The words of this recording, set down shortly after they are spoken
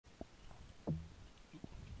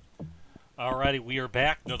Alrighty, we are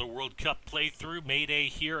back. Another World Cup playthrough. Mayday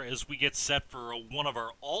here as we get set for one of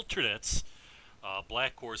our alternates,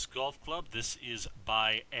 Black Horse Golf Club. This is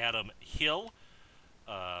by Adam Hill.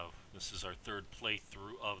 This is our third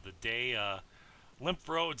playthrough of the day. Lymph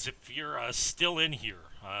Roads, if you're still in here,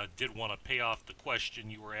 did want to pay off the question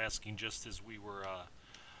you were asking just as we were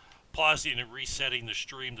pausing and resetting the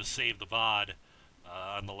stream to save the VOD.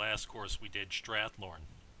 On the last course we did Strathmore.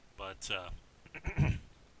 But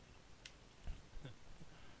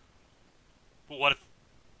what if,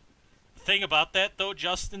 the thing about that, though,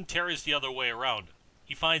 Justin, Terry's the other way around.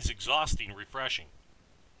 He finds exhausting refreshing.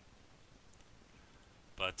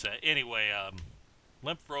 But anyway,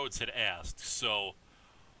 Lymph Roads had asked, so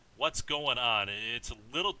what's going on? It's a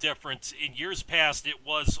little different. In years past, it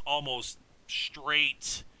was almost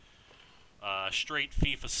straight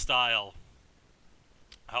FIFA style,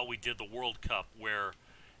 how we did the World Cup, where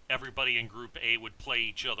everybody in Group A would play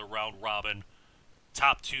each other round robin.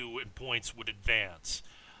 Top two in points would advance.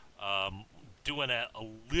 Doing it a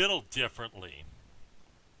little differently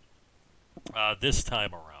this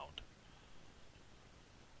time around.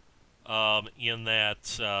 In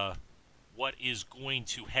that what is going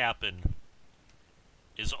to happen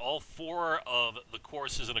is all four of the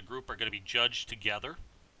courses in a group are going to be judged together.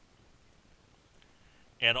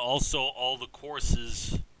 And also all the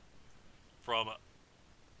courses from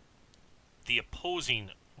the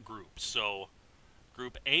opposing group. So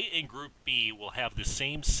Group A and Group B will have the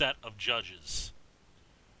same set of judges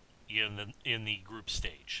in the group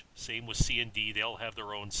stage. Same with C and D. They'll have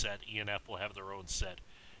their own set. E and F will have their own set.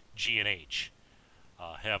 G and H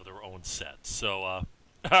have their own set. So,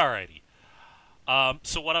 alrighty.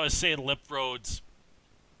 So what I was saying, Lymph Roads,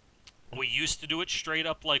 we used to do it straight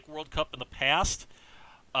up like World Cup in the past.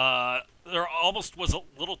 There almost was a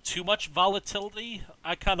little too much volatility,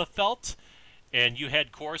 I kind of felt. And you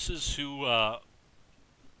had courses who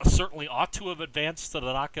certainly ought to have advanced to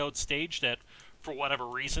the knockout stage that, for whatever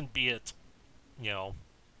reason, be it, a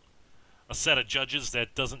set of judges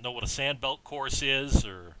that doesn't know what a sandbelt course is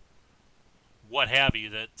or what have you,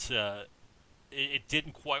 that it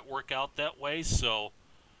didn't quite work out that way. So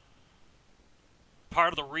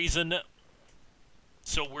part of the reason,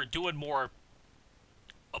 so we're doing more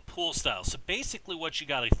a pool style. So basically what you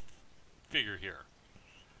got to figure here,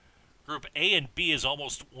 Group A and B is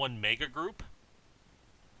almost one mega group.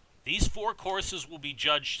 These four courses will be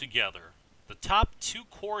judged together. The top two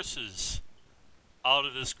courses out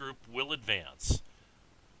of this group will advance.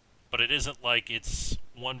 But it isn't like it's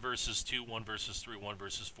 1 versus 2, 1 versus 3, 1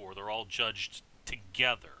 versus 4. They're all judged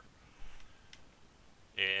together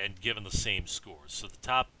and given the same scores. So the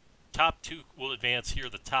top two will advance here.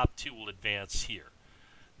 The top two will advance here.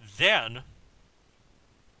 Then,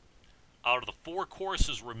 out of the four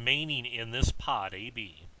courses remaining in this pod,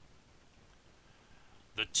 AB,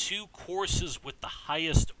 the two courses with the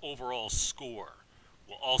highest overall score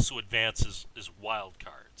will also advance as wild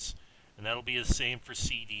cards. And that'll be the same for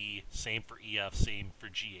CD, same for EF, same for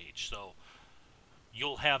GH. So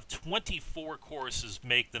you'll have 24 courses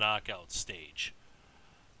make the knockout stage.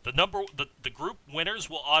 The group winners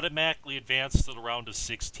will automatically advance to the round of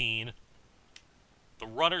 16. The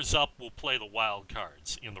runners-up will play the wild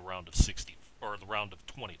cards in the round of 60 or the round of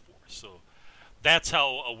 24. So that's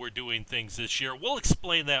how we're doing things this year. We'll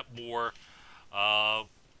explain that more.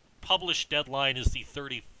 Published deadline is the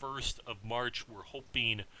 31st of March. We're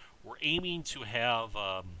aiming to have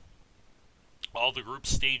all the group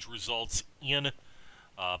stage results in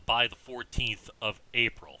by the 14th of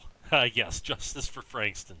April. Yes, justice for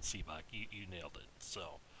Frankston, Seabach. You nailed it.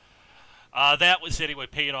 So that was, anyway,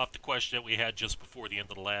 paying off the question that we had just before the end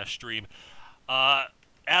of the last stream.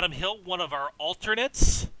 Adam Hill, one of our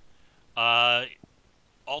alternates.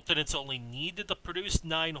 Alternates only needed to produce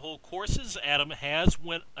 9-hole courses. Adam has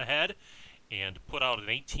went ahead and put out an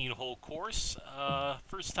 18-hole course.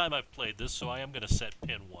 First time I've played this, so I am going to set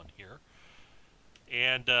pin 1 here.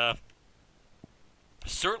 And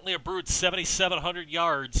certainly a brood 7,700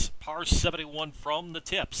 yards, par 71 from the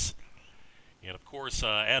tips. And of course,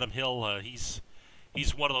 Adam Hill, he's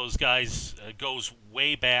one of those guys, goes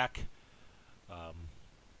way back.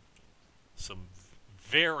 Some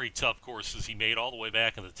very tough courses he made all the way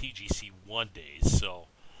back in the TGC1 days. So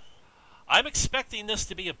I'm expecting this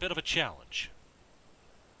to be a bit of a challenge.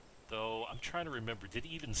 Though I'm trying to remember, did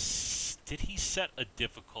he set a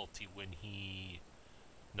difficulty when he...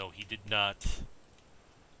 No, he did not.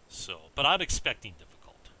 So, but I'm expecting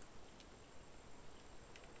difficult.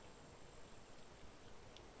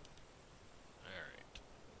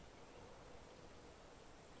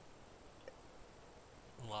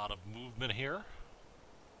 A lot of movement here.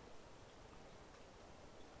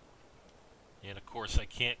 And of course I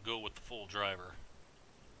can't go with the full driver.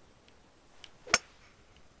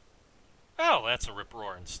 Oh, that's a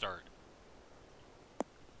rip-roaring start.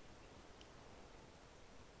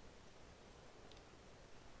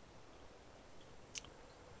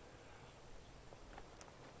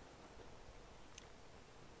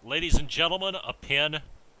 Ladies and gentlemen, a pin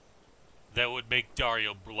that would make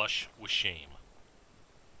Dario blush with shame.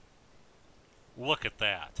 Look at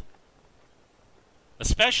that.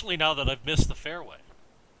 Especially now that I've missed the fairway.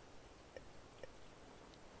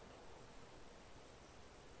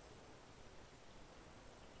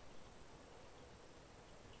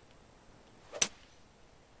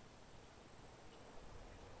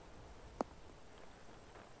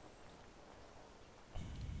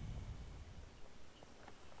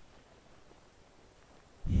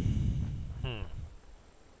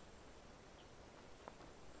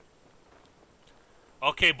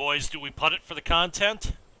 Okay, boys, do we putt it for the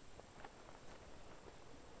content?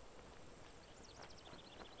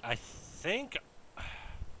 I think...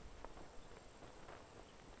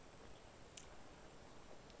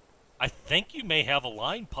 I think you may have a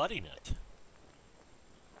line putting it.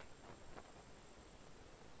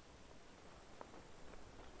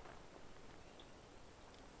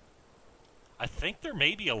 I think there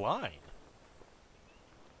may be a line.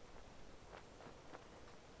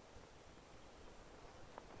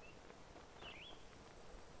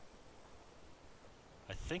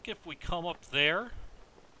 I think if we come up there,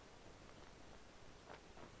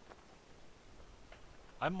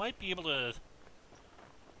 I might be able to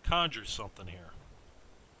conjure something here.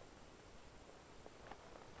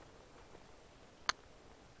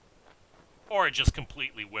 Or I just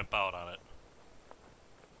completely wimp out on it.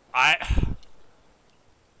 I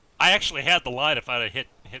actually had the line if I'd have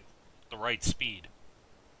hit the right speed.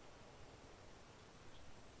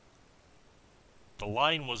 The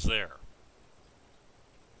line was there.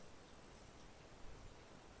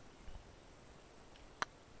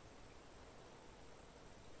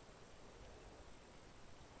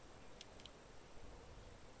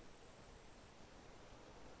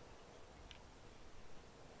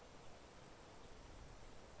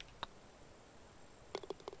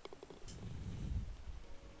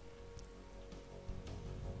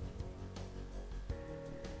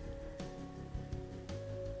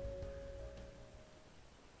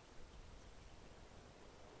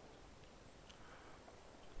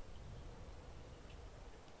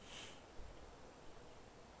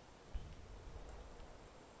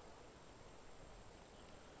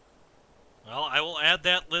 Well, I will add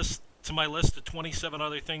that list to my list of 27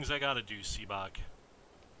 other things I gotta do, Seabach.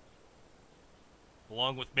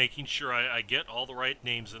 Along with making sure I get all the right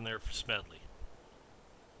names in there for Smedley.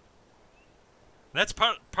 That's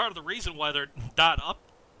part of the reason why they're not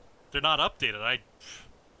updated.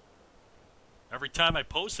 Every time I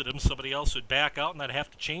posted them, somebody else would back out and I'd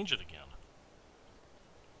have to change it again.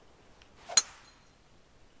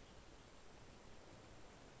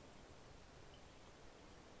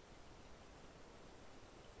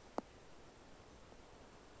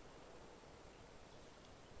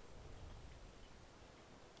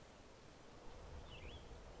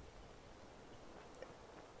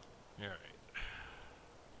 All right.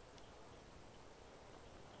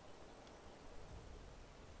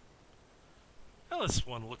 Well, this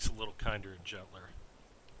one looks a little kinder and gentler.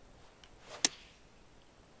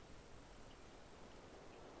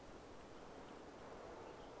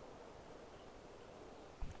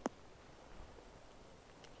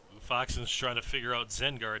 Foxen's trying to figure out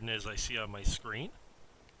Zen Garden as I see on my screen.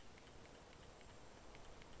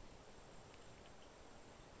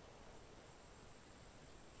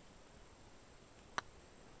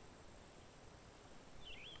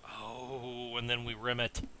 Oh, and then we rim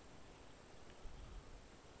it.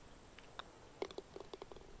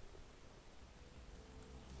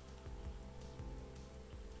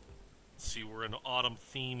 See, we're in autumn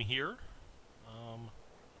theme here.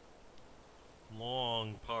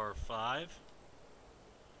 Long par 5.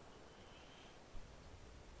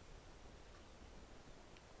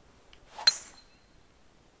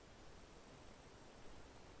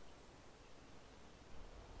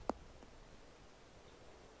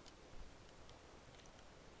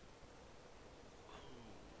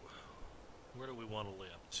 Where do we want to lay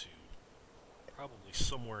up to? Probably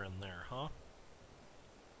somewhere in there, huh?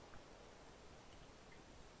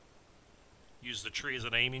 Use the tree as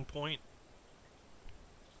an aiming point.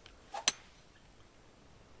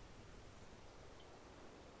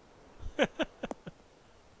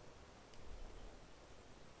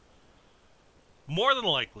 More than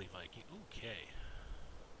likely, Viking. Okay.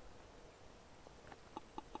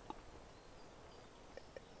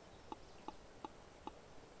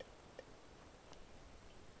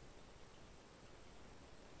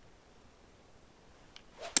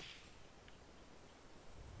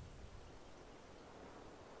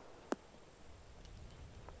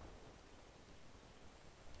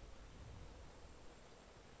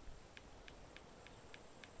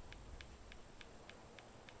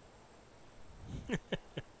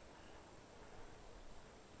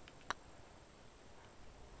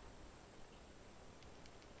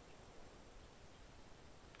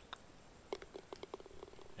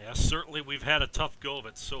 Yeah, certainly we've had a tough go of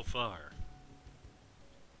it so far.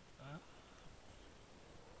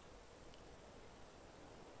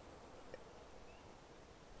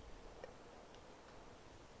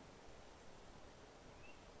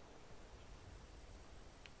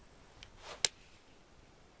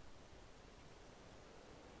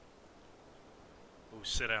 Ooh,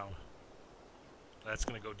 sit down. That's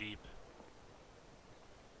going to go deep.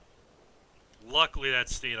 Luckily that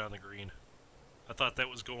stayed on the green. I thought that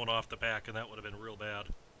was going off the back and that would have been real bad.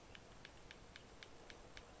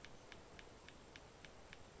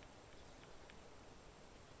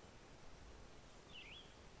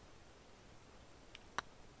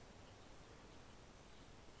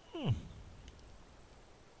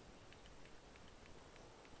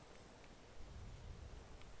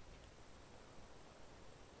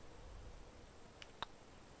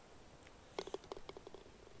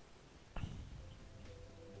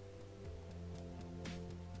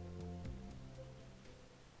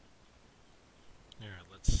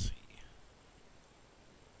 Let's see.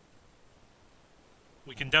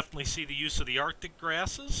 We can definitely see the use of the Arctic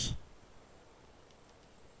grasses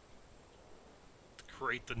to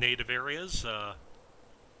create the native areas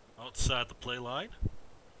outside the play line.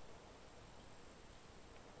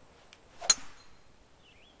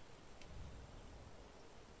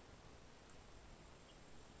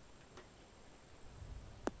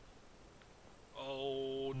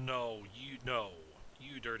 Oh no,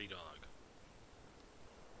 you dirty dog.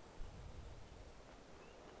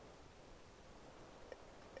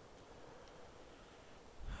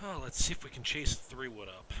 Oh, let's see if we can chase the 3-wood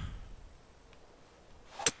up.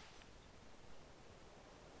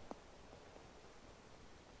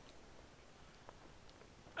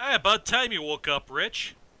 Hey, about time you woke up,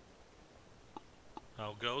 Rich.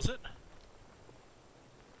 How goes it?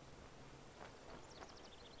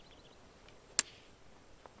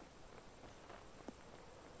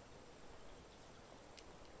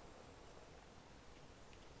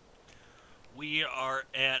 We are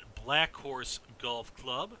at Black Horse Golf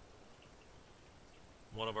Club,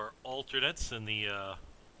 one of our alternates in the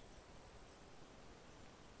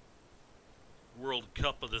World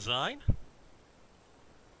Cup of Design.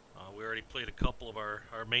 We already played a couple of our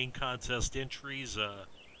main contest entries,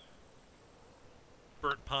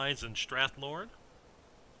 Burnt Pines and Strathlorn,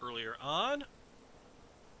 earlier on.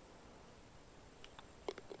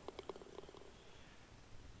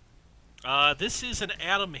 This is an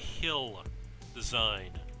Adam Hill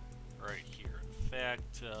design right here. In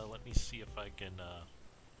fact, let me see if I can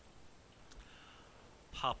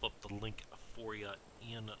pop up the link for you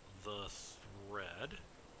in the thread.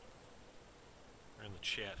 Or in the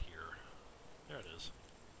chat here. There it is.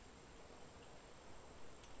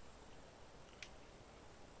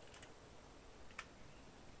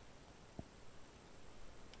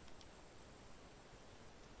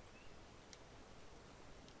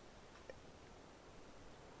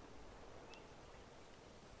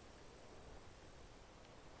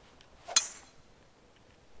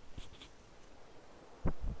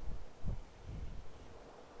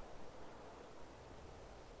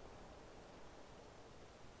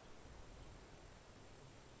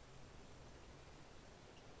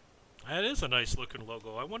 That is a nice looking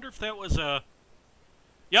logo. I wonder if that was a...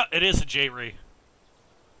 Yeah, it is a J-Ray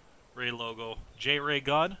logo. J-Ray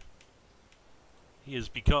Gunn. He has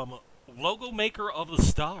become logo maker of the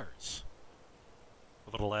stars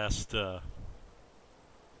over the last little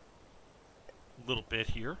bit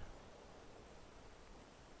here.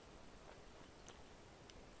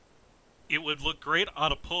 It would look great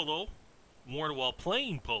on a polo, worn while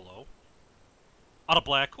playing polo, on a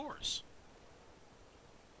black horse.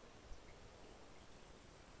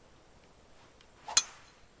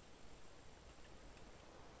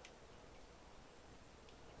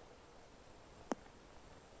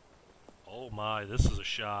 Oh my, this is a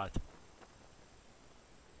shot.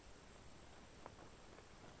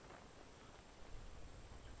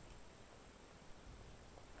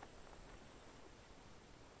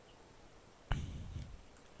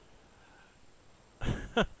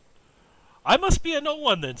 I must be a no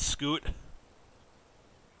one then, Scoot.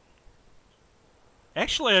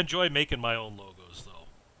 Actually, I enjoy making my own logos, though.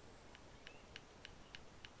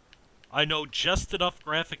 I know just enough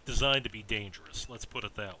graphic design to be dangerous. Let's put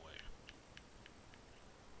it that way.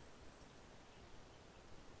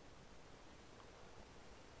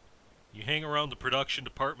 You hang around the production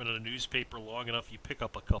department of a newspaper long enough, you pick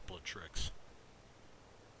up a couple of tricks.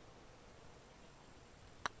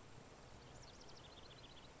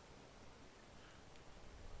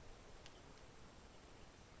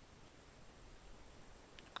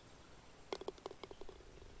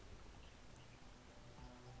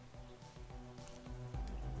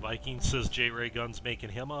 Viking says J Ray Gun's making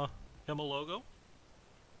him a logo.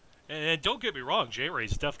 And don't get me wrong, J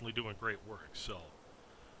Ray's definitely doing great work. So,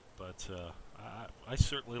 but I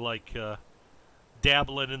certainly like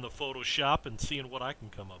dabbling in the Photoshop and seeing what I can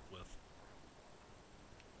come up with.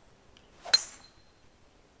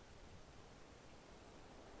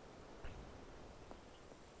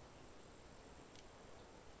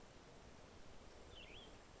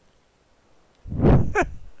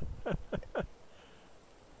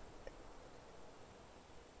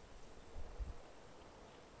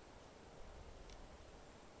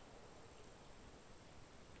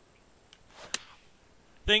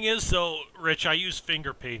 Thing is, though, Rich, I use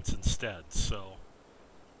finger paints instead, so...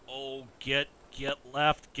 Oh, get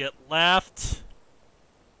left, get left!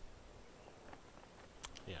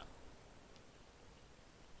 Yeah.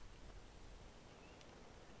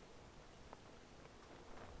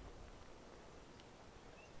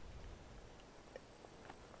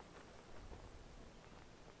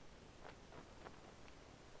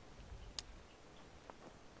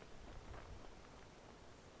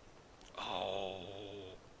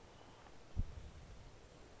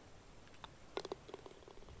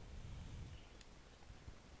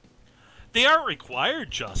 They aren't required,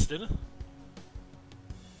 Justin.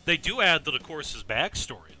 They do add to the course's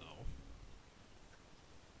backstory, though.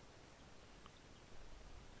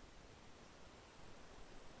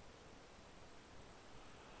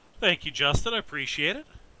 Thank you, Justin. I appreciate it.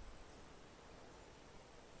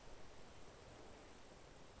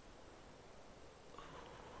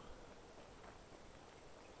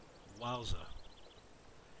 Wowza.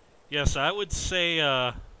 Yes, I would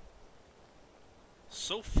say,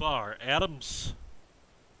 so far, Adam's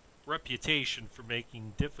reputation for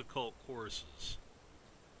making difficult courses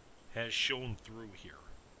has shown through here.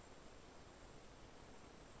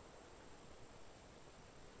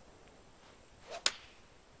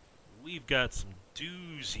 We've got some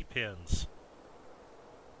doozy pins.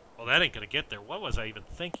 Well, that ain't gonna get there. What was I even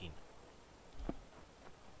thinking?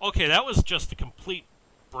 Okay, that was just a complete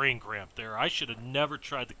brain cramp there. I should have never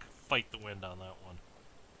tried to fight the wind on that one.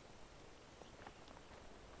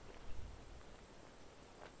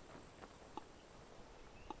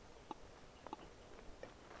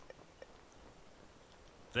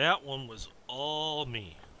 That one was all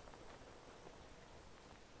me.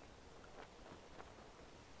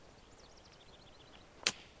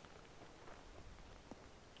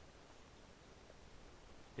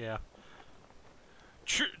 Yeah.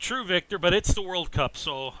 True, Victor, but it's the World Cup,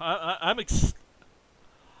 so I'm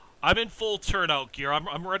in full turnout gear.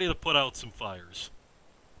 I'm ready to put out some fires.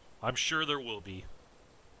 I'm sure there will be.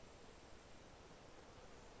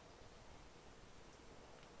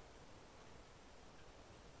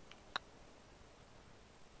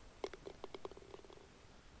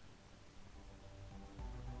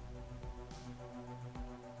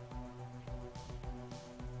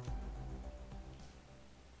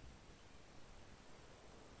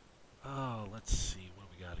 Oh, let's see what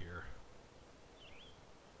we got here.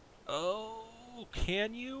 Oh,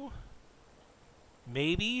 can you?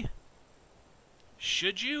 Maybe?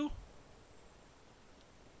 Should you?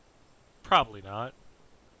 Probably not.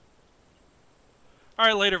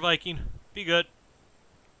 Alright, later, Viking. Be good.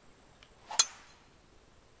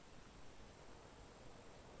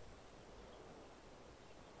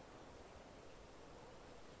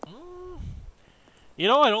 You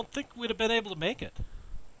know, I don't think we'd have been able to make it.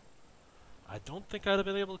 I don't think I'd have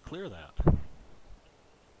been able to clear that.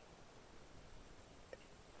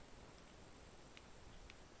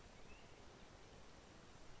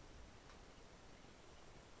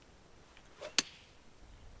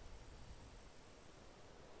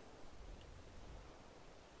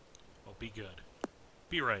 Oh, be good.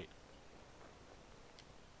 Be right.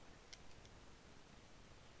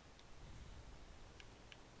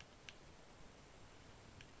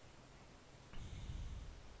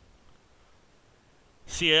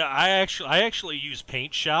 See, I actually use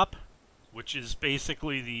Paint Shop, which is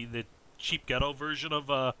basically the cheap ghetto version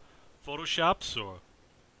of Photoshop. So,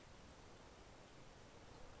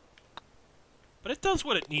 but it does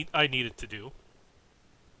what I need it to do.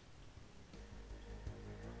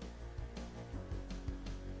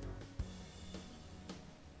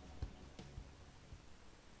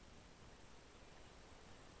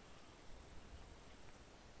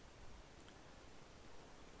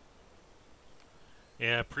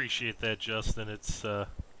 Yeah, I appreciate that, Justin. It's,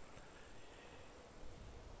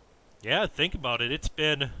 yeah, think about it. It's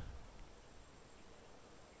been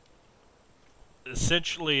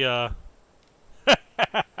essentially, it's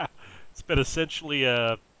been essentially,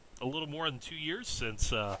 a little more than 2 years since,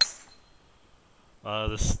 the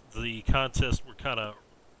contest were kind of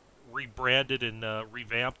rebranded and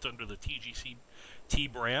revamped under the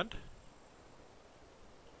TGCT brand.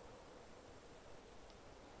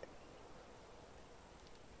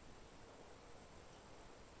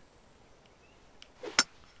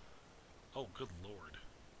 Oh, good lord.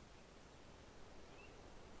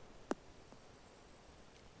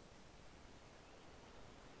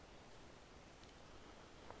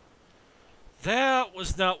 That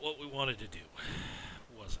was not what we wanted to do,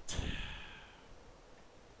 was it?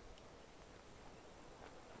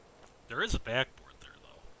 There is a backboard there,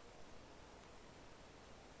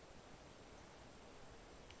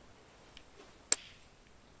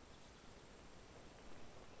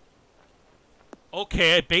 though.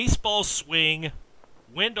 Okay, baseball swing,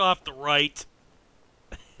 wind off the right,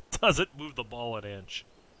 doesn't move the ball an inch.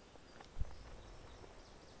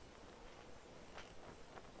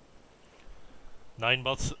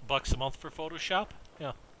 $9 a month for Photoshop?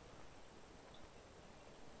 Yeah.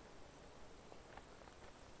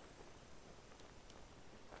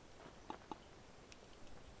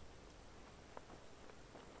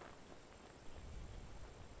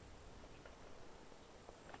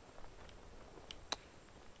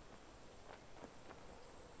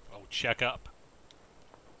 Oh, check up.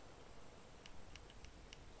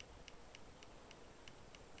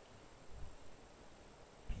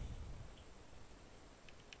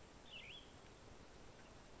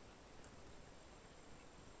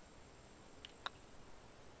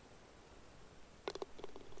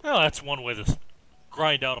 Well, that's one way to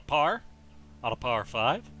grind out a par, out of par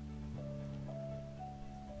 5.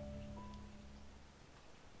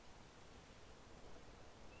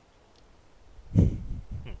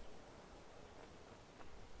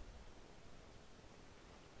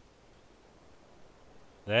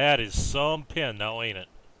 That is some pin now, ain't it?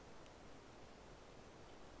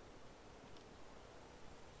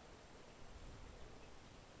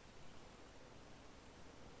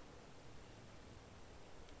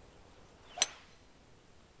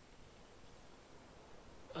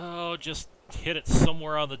 Oh, just hit it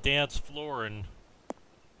somewhere on the dance floor and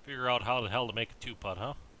figure out how the hell to make a 2-putt,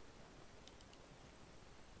 huh?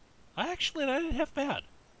 Actually, that ain't half bad.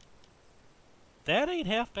 That ain't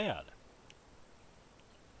half bad.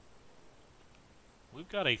 We've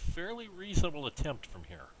got a fairly reasonable attempt from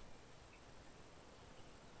here.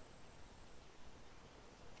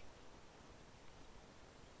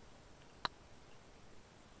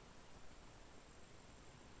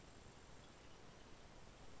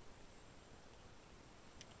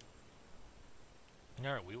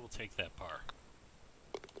 All right, we will take that par.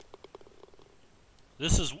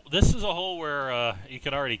 This is a hole where you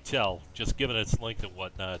can already tell, just given its length and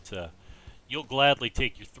whatnot, you'll gladly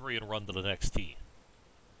take your 3 and run to the next tee.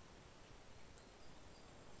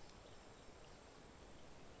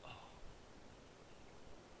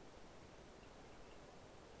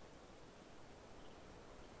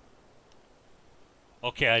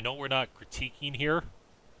 Okay, I know we're not critiquing here,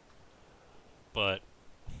 but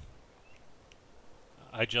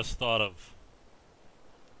I just thought of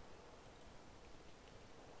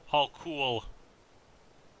how cool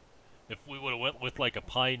if we would have went with like a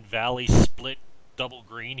Pine Valley split double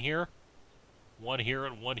green here, one here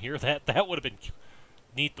and one here. That would have been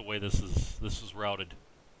neat the way this is routed.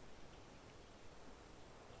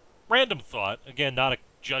 Random thought, again, not a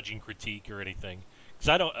judging critique or anything, because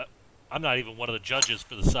I'm not even one of the judges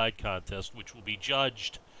for the side contest, which will be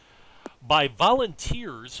judged by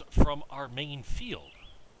volunteers from our main field.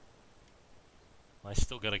 I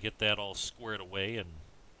still got to get that all squared away and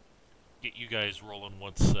get you guys rolling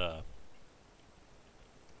once for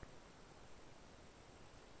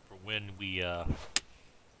when we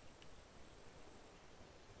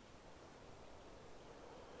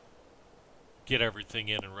get everything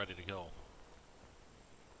in and ready to go.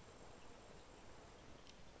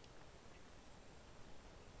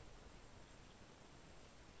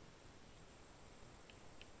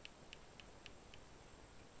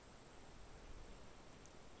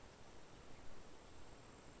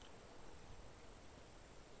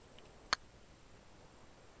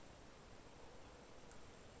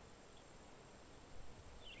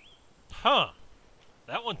 Huh.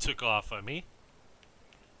 That one took off on me.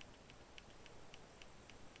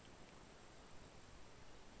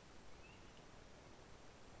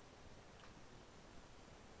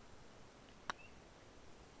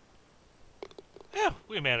 Yeah,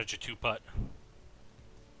 we managed a 2-putt.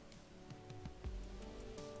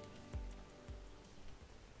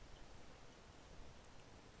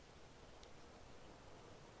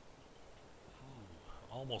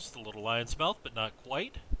 Almost a little lion's mouth, but not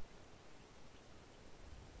quite.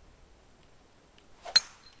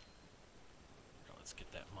 Let's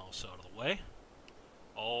get that mouse way.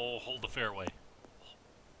 Oh, hold the fairway.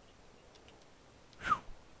 Whew.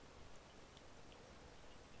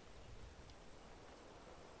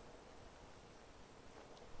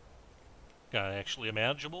 Got actually a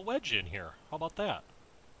manageable wedge in here. How about that?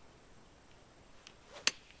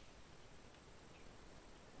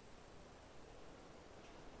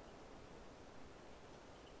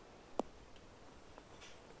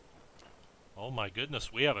 Oh my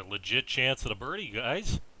goodness, we have a legit chance at a birdie,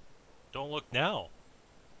 guys. Don't look now.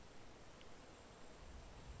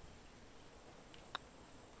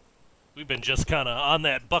 We've been just kind of on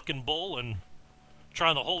that buck and bull and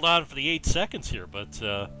trying to hold on for the 8 seconds here, but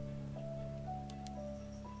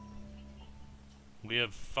we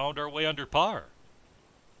have found our way under par.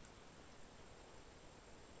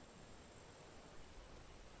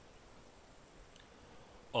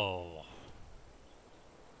 Oh.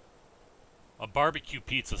 A barbecue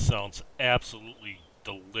pizza sounds absolutely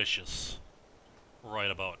delicious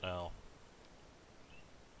right about now.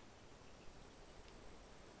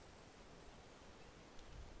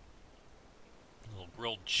 A little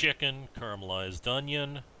grilled chicken, caramelized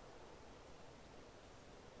onion.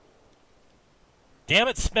 Damn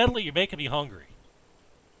it, Smedley, you're making me hungry.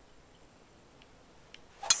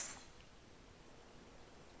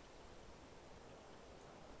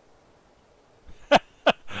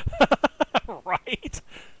 Right?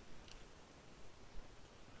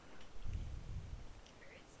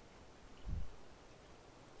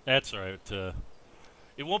 That's all right.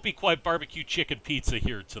 It won't be quite barbecue chicken pizza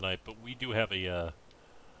here tonight, but we do have a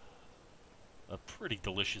pretty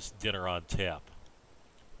delicious dinner on tap.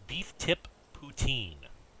 Beef tip poutine.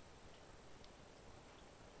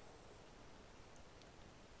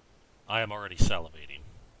 I am already salivating.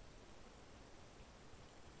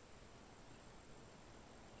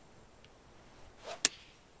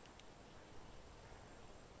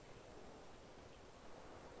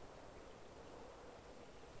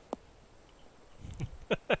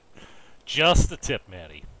 Just the tip,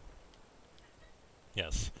 Maddie.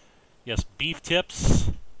 Yes. Yes, beef tips.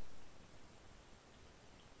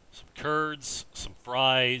 Some curds, some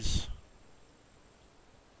fries.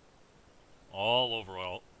 All over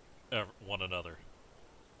one another.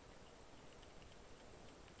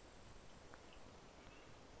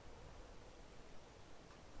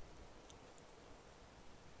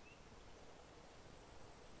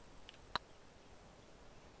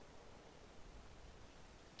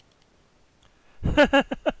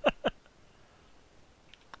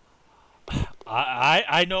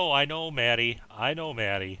 I know, Maddie. I know,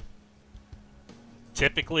 Maddie.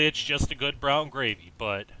 Typically, it's just a good brown gravy,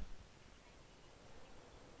 but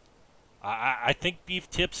I think beef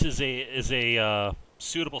tips is a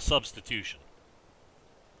suitable substitution.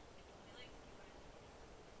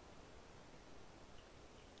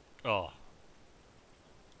 Oh,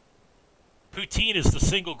 poutine is the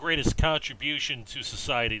single greatest contribution to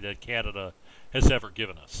society that Canada has ever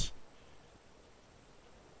given us.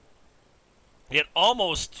 It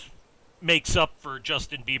almost makes up for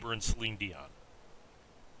Justin Bieber and Celine Dion.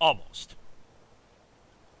 Almost.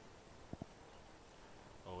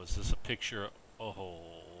 Oh, is this a picture? Oh.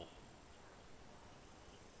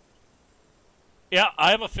 Yeah,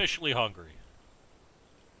 I'm officially hungry.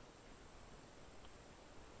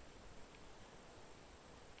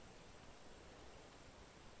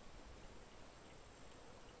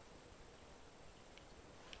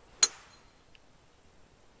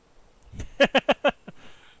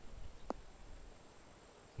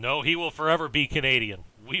 No, he will forever be Canadian.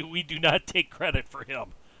 We do not take credit for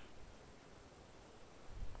him.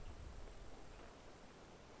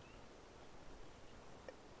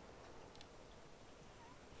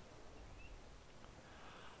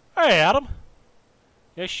 Hey, Adam.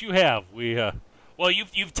 Yes, you have. Well,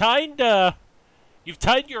 you've timed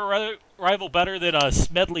your rival better than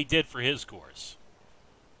Smedley did for his course.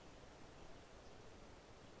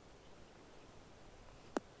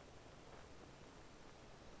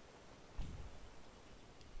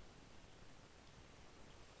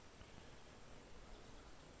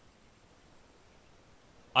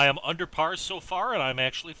 I am under par so far, and I'm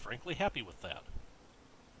actually, frankly, happy with that.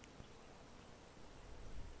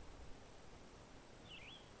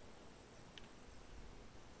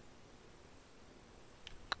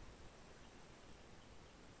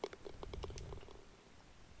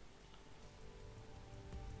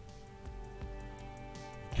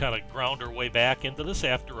 Kind of ground our way back into this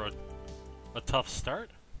after a tough start.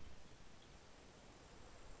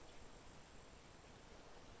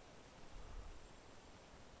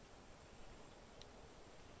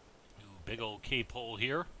 Big old cape hole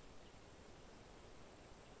here.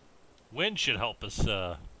 Wind should help us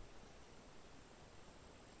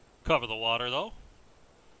Cover the water, though.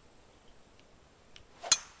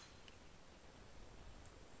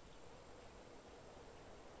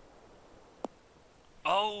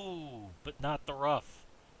 Oh, but not the rough.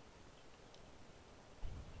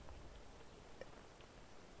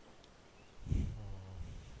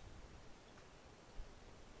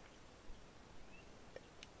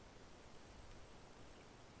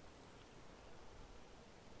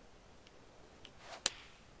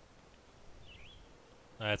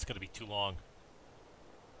 That's going to be too long.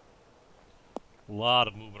 A lot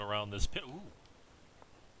of movement around this pit. Ooh.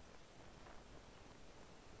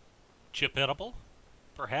 Chip hittable,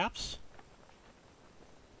 perhaps?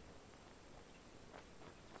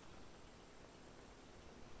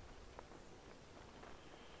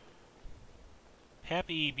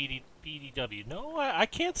 Happy BDW. No, I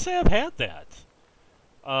can't say I've had that.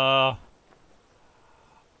 Are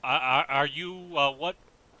you,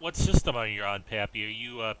 what system are you on, Pappy? Are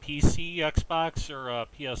you PC, Xbox, or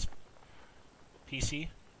PS... PC?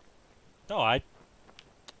 No, I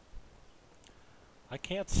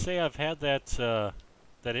can't say I've had that,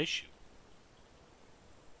 that issue.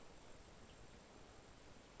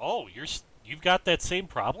 Oh, you've got that same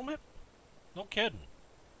problem? No kidding.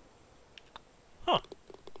 Huh.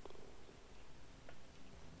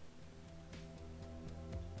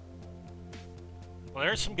 Well,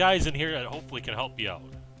 there's some guys in here that hopefully can help you out.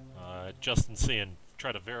 Justin saying,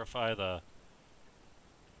 try to verify the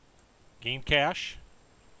game cache.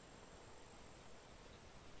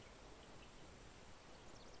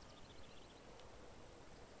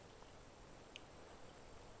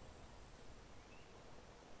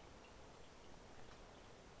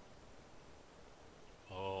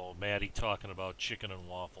 Oh, Maddie talking about chicken and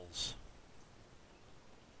waffles.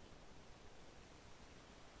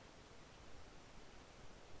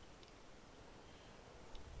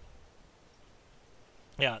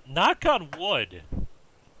 Yeah, knock on wood.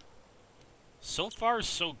 So far,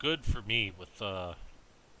 so good for me with the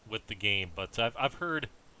game. But I've heard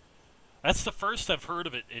that's the first I've heard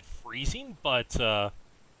of it freezing. But I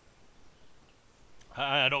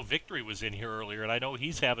know Victory was in here earlier, and I know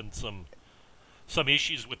he's having some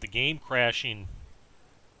issues with the game crashing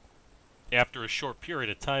after a short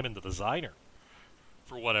period of time in the designer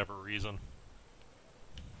for whatever reason.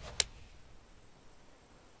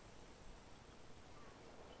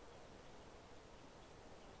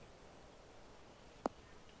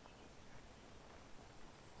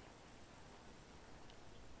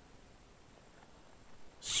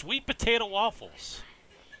 Sweet potato waffles.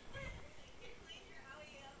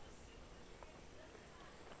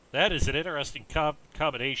 That is an interesting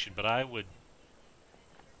combination, but I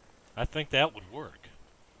think that would work.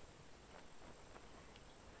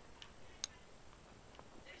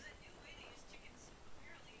 There's a new way to use chicken soup.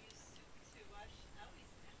 Apparently you use soup to wash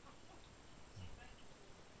owies now.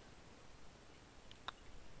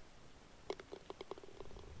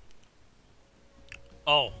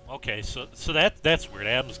 Oh, okay. So that's weird.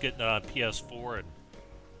 Adam's getting it on PS4 and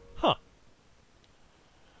huh.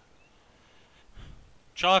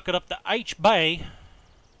 Chalk it up to H Bay.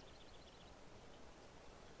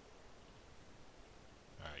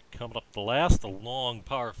 All right, coming up the last, a long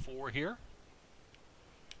par 4 here.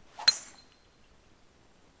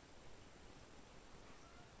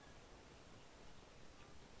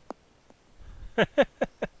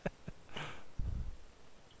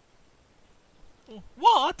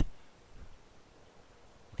 What?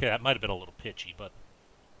 Okay, that might have been a little pitchy, but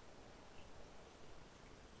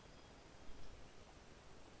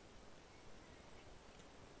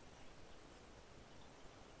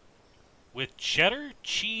with cheddar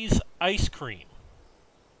cheese ice cream.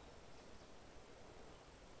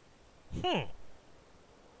 I'm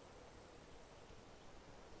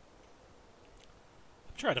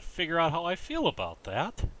trying to figure out how I feel about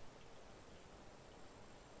that.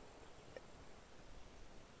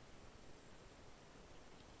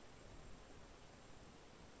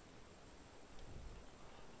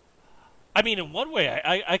 I mean, in one way,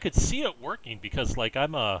 I could see it working because, like,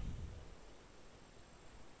 I'm a...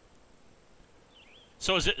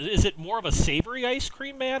 So is it more of a savory ice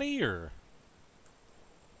cream, Maddie, or...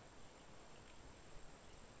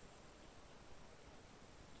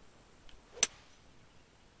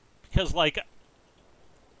 Because, like,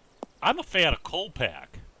 I'm a fan of cold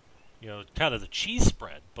pack. You know, kind of the cheese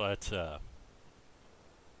spread, but...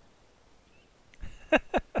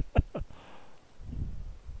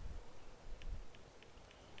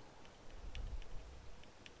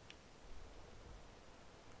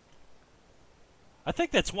 I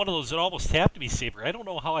think that's one of those that almost have to be savory. I don't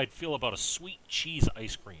know how I'd feel about a sweet cheese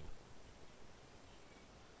ice cream.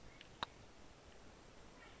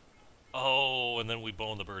 and then we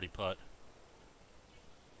bone the birdie putt.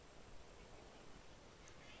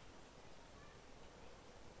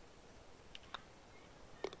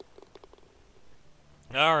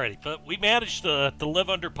 Alrighty, but we managed to live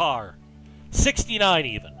under par. 69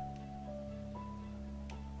 even.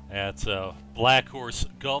 At Black Horse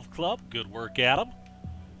Golf Club. Good work, Adam.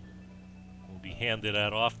 We'll be handing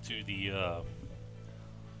that off to the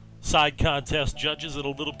side contest judges in a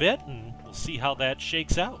little bit, and we'll see how that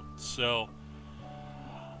shakes out. So,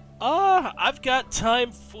 I've got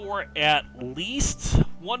time for at least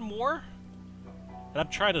one more, and I'm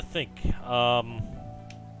trying to think.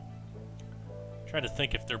 Trying to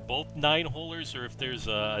think if they're both 9-holers or if there's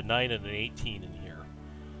a 9 and an 18 in here.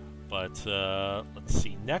 But let's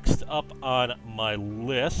see. Next up on my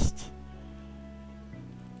list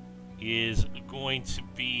is going to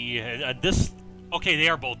be this. Okay, they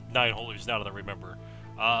are both 9-holers now that I remember.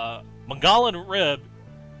 Mangalan Rib,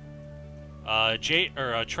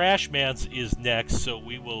 Trash Man's is next, so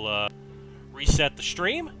we will reset the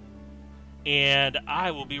stream, and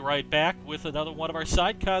I will be right back with another one of our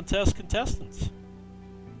side contest contestants.